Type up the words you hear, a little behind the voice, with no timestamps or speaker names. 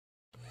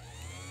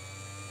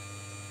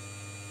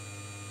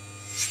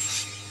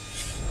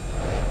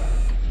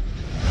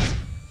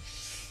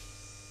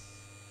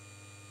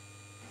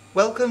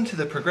Welcome to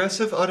the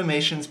Progressive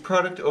Automation's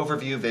product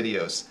overview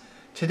videos.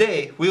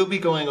 Today we will be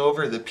going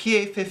over the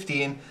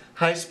PA-15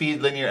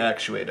 high-speed linear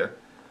actuator.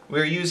 We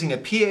are using a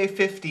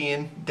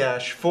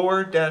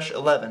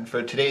PA-15-4-11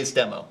 for today's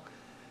demo.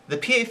 The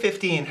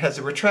PA-15 has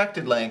a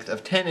retracted length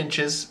of 10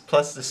 inches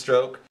plus the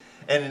stroke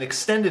and an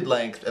extended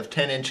length of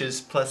 10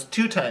 inches plus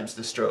 2 times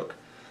the stroke.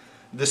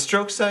 The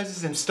stroke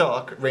sizes in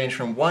stock range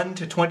from 1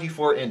 to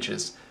 24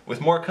 inches,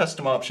 with more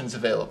custom options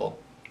available.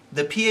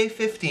 The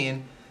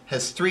PA-15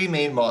 has 3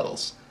 main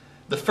models.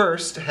 The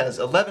first has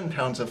 11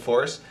 pounds of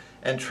force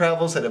and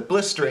travels at a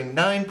blistering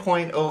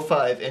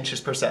 9.05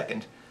 inches per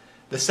second.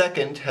 The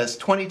second has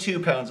 22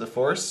 pounds of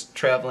force,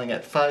 traveling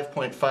at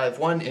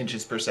 5.51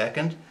 inches per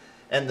second,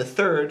 and the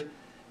third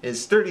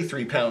is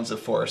 33 pounds of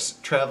force,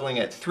 traveling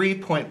at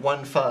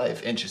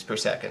 3.15 inches per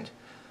second.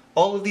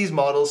 All of these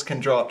models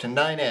can draw up to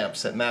 9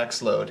 amps at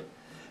max load.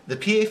 The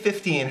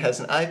PA-15 has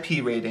an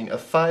IP rating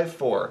of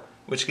 5.4,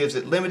 which gives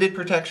it limited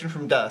protection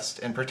from dust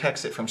and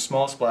protects it from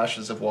small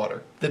splashes of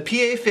water. The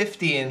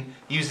PA-15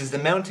 uses the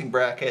mounting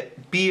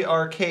bracket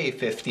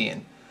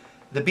BRK-15.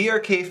 The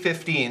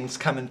BRK-15s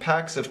come in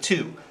packs of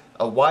 2,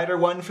 a wider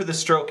one for the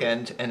stroke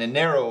end and a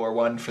narrower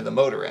one for the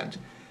motor end.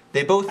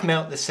 They both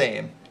mount the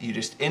same. You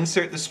just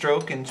insert the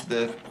stroke into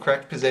the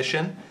correct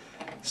position,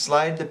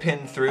 slide the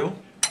pin through,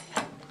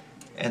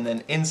 and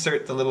then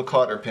insert the little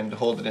cotter pin to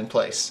hold it in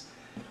place.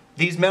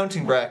 These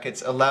mounting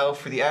brackets allow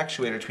for the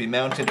actuator to be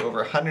mounted over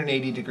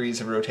 180 degrees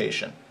of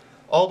rotation.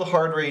 All the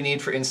hardware you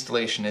need for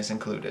installation is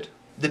included.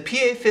 The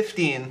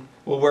PA-15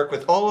 will work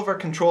with all of our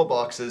control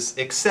boxes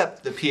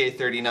except the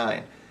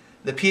PA-39.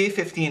 The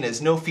PA-15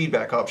 has no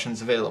feedback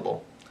options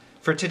available.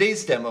 For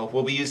today's demo,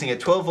 we'll be using a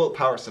 12-volt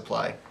power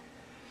supply.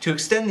 To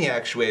extend the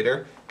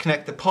actuator,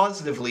 connect the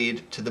positive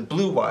lead to the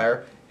blue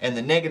wire and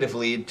the negative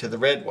lead to the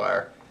red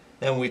wire.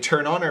 Then when we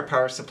turn on our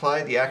power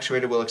supply, the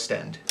actuator will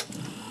extend.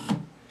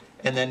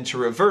 And then to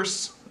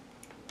reverse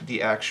the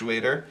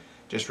actuator,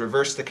 just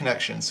reverse the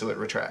connection so it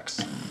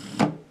retracts.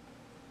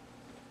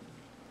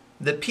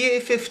 The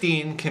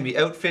PA-15 can be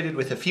outfitted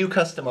with a few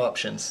custom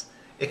options.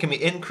 It can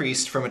be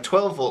increased from a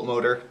 12-volt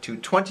motor to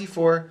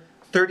 24,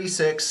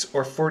 36,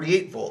 or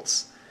 48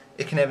 volts.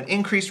 It can have an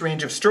increased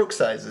range of stroke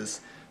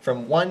sizes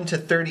from 1 to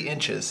 30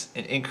 inches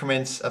in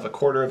increments of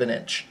 1/4 of an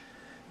inch.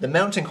 The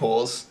mounting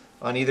holes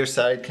on either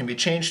side can be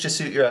changed to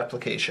suit your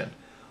application.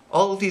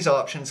 All of these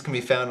options can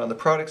be found on the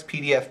product's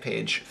PDF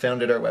page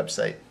found at our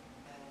website.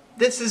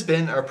 This has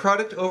been our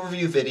product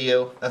overview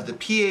video of the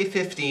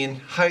PA-15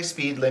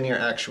 high-speed linear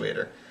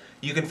actuator.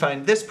 You can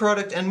find this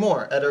product and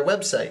more at our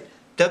website,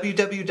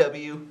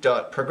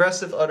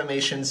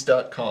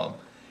 www.progressiveautomations.com.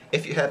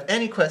 If you have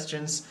any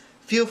questions,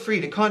 feel free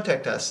to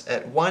contact us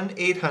at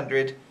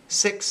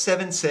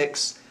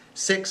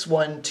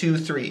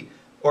 1-800-676-6123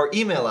 or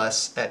email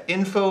us at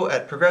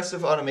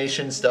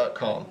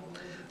info@progressiveautomations.com.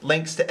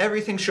 Links to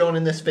everything shown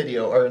in this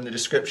video are in the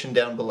description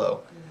down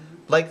below.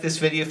 Like this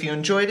video if you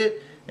enjoyed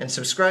it, and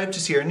subscribe to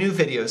see our new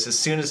videos as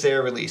soon as they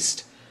are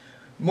released.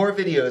 More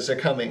videos are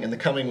coming in the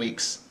coming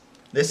weeks.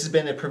 This has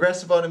been a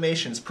Progressive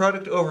Automations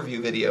product overview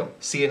video.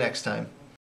 See you next time.